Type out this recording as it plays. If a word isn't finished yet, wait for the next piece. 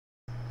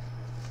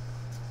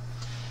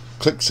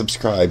Click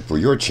subscribe for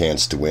your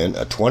chance to win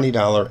a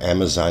 $20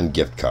 Amazon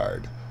gift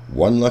card.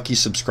 One lucky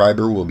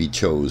subscriber will be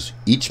chosen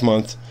each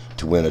month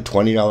to win a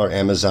 $20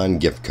 Amazon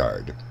gift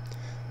card.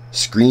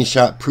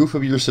 Screenshot proof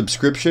of your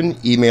subscription,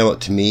 email it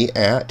to me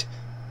at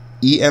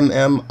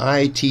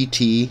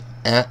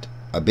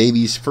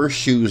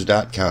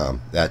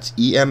emmitt@ababiesfirstshoes.com. That's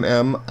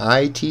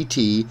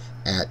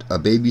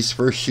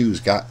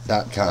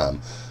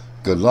emmitt@ababiesfirstshoes.com.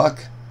 Good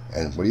luck,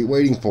 and what are you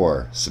waiting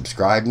for?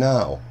 Subscribe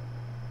now.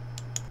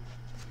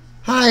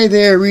 Hi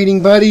there,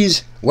 reading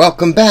buddies.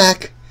 Welcome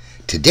back.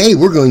 Today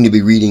we're going to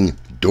be reading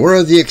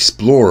Dora the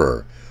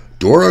Explorer,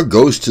 Dora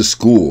Goes to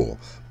School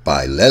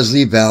by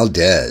Leslie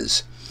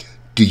Valdes.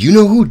 Do you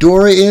know who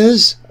Dora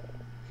is?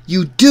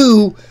 You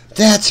do?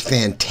 That's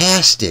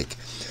fantastic.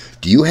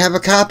 Do you have a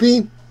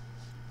copy?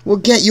 Well,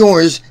 get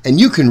yours and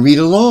you can read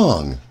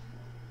along.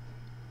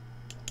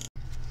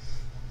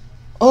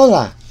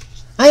 Hola,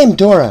 I am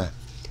Dora.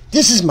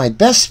 This is my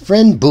best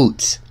friend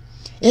Boots.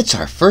 It's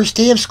our first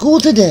day of school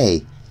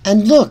today.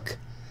 And look,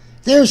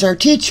 there's our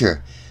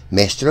teacher,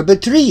 Maestra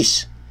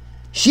Beatriz.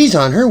 She's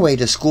on her way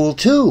to school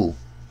too.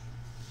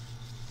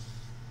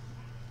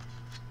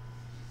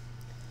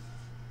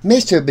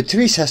 Maestra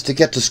Beatriz has to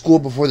get to school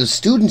before the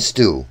students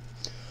do,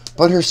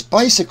 but her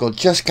bicycle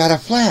just got a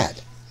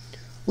flat.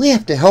 We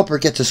have to help her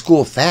get to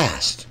school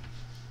fast.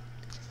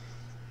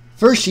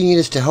 First, she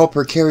needs us to help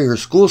her carry her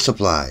school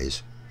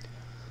supplies.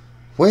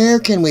 Where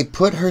can we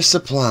put her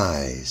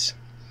supplies?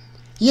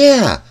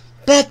 Yeah,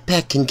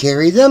 backpack can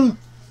carry them.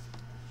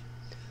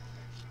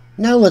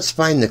 Now let's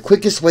find the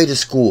quickest way to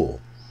school.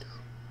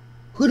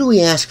 Who do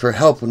we ask for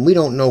help when we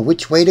don't know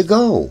which way to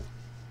go?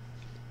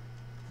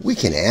 We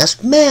can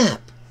ask Map.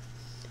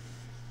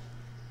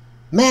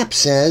 Map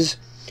says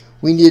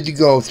we need to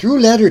go through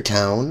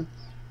Lettertown,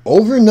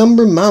 over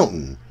Number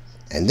Mountain,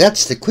 and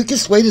that's the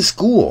quickest way to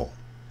school.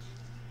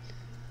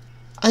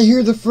 I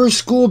hear the first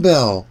school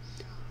bell.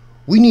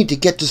 We need to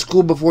get to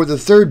school before the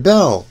third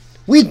bell.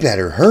 We'd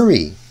better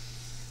hurry.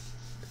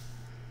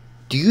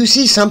 Do you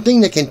see something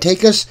that can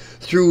take us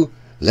through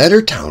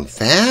Lettertown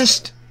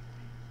fast?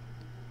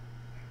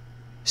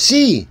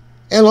 Sí,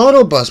 el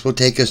autobus will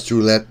take us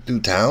through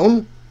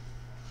town.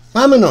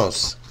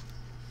 Vámonos.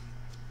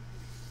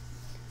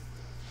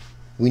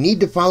 We need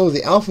to follow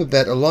the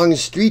alphabet along the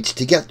streets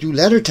to get through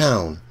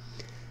Lettertown.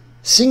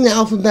 Sing the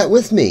alphabet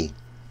with me.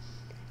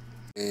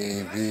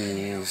 A,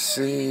 B,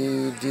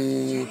 C,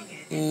 D,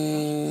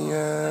 E,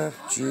 F,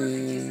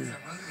 G,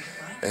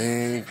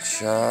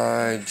 H,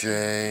 I,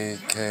 J,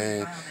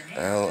 K,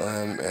 L,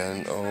 M,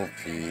 N, O,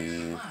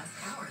 P,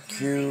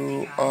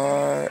 Q,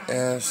 R,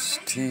 S,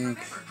 T,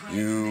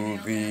 U,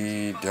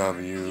 V,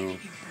 W,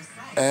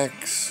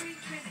 X,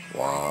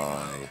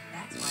 Y,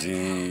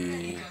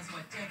 Z.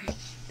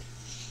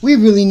 We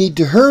really need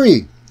to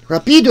hurry.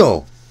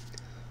 Rapido.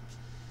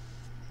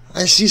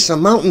 I see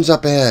some mountains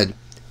up ahead.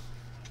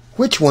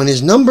 Which one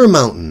is Number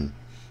Mountain?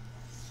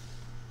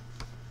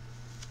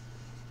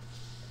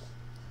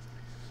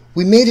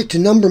 We made it to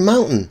Number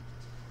Mountain.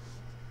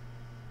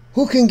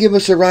 Who can give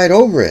us a ride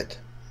over it?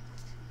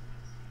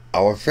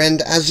 Our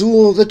friend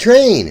Azul the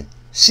train.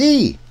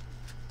 See.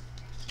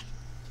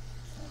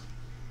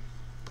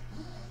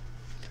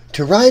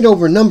 To ride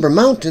over Number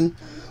Mountain,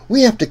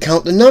 we have to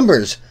count the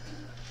numbers.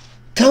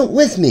 Count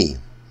with me.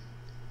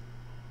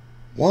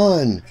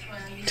 1,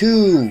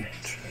 2,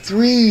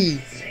 3,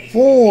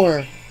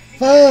 4,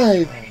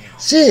 5,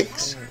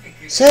 6,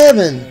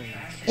 7,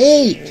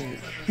 8,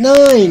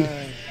 9,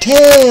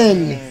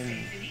 10.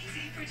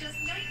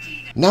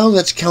 Now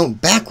let's count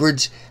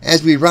backwards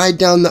as we ride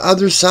down the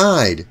other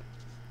side.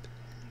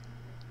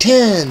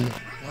 10,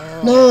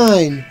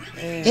 9,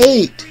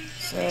 8,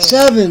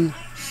 7,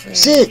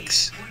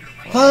 6,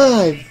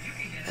 5,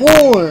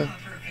 4,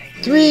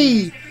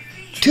 3,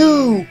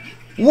 2,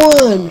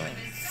 1.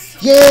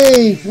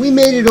 Yay! We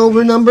made it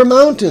over Number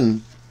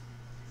Mountain.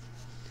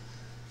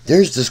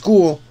 There's the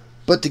school,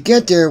 but to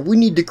get there we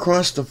need to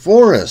cross the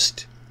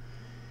forest.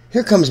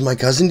 Here comes my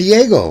cousin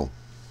Diego.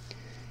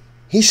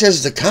 He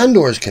says the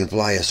condors can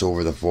fly us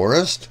over the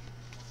forest.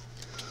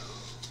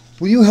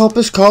 Will you help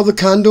us call the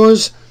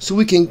condors so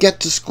we can get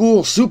to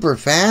school super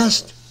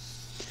fast?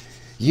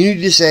 You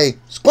need to say,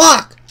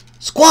 squawk!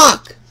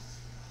 Squawk!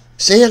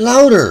 Say it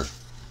louder.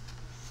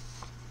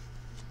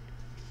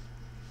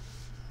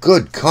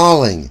 Good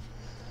calling.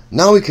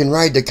 Now we can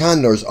ride the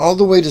condors all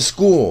the way to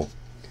school.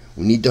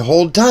 We need to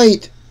hold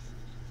tight.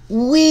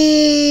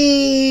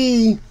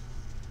 Whee!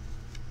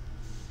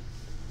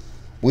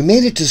 We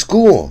made it to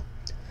school.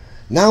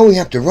 Now we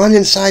have to run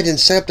inside and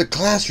set up the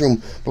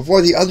classroom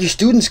before the other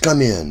students come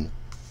in.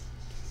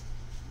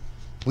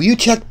 Will you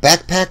check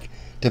backpack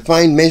to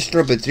find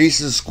Maestra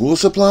Beatriz's school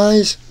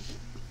supplies?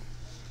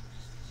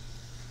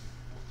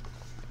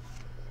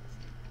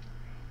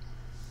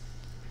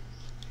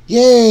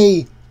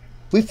 Yay!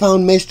 We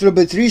found Maestra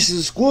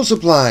Beatriz's school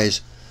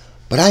supplies,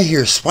 but I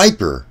hear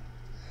Swiper.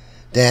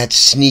 That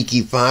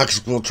sneaky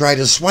fox will try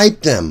to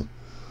swipe them.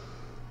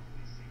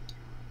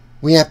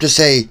 We have to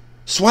say,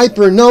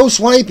 Swiper, no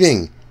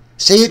swiping.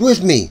 Say it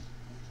with me.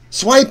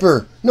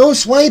 Swiper, no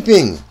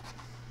swiping.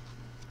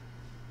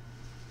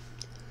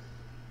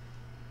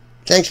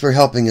 Thanks for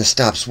helping us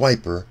stop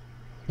Swiper.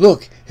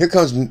 Look, here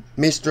comes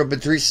Maestra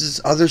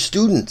Beatrice's other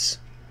students.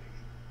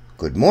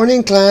 Good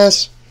morning,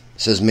 class,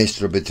 says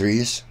Maestra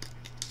Beatrice.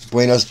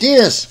 Buenos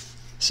dias,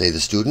 say the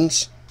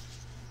students.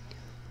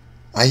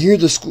 I hear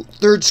the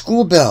third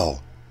school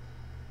bell.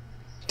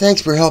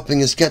 Thanks for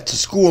helping us get to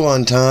school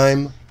on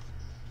time.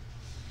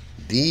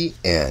 The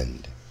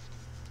end.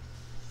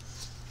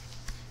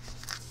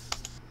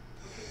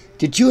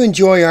 Did you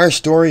enjoy our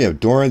story of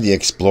Dora the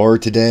Explorer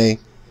today?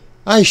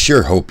 I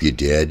sure hope you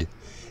did.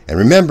 And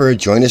remember,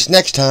 join us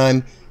next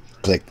time.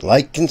 Click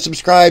like and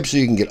subscribe so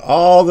you can get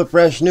all the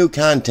fresh new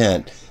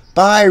content.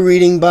 Bye,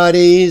 reading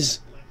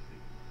buddies.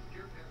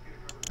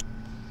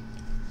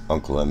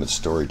 Uncle Emmett's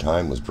Story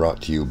Time was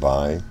brought to you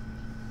by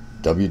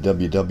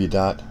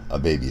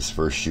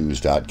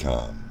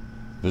www.ababiesfirstshoes.com.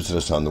 Visit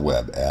us on the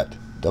web at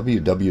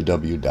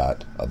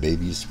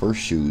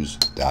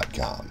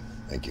www.ababiesfirstshoes.com.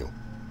 Thank you.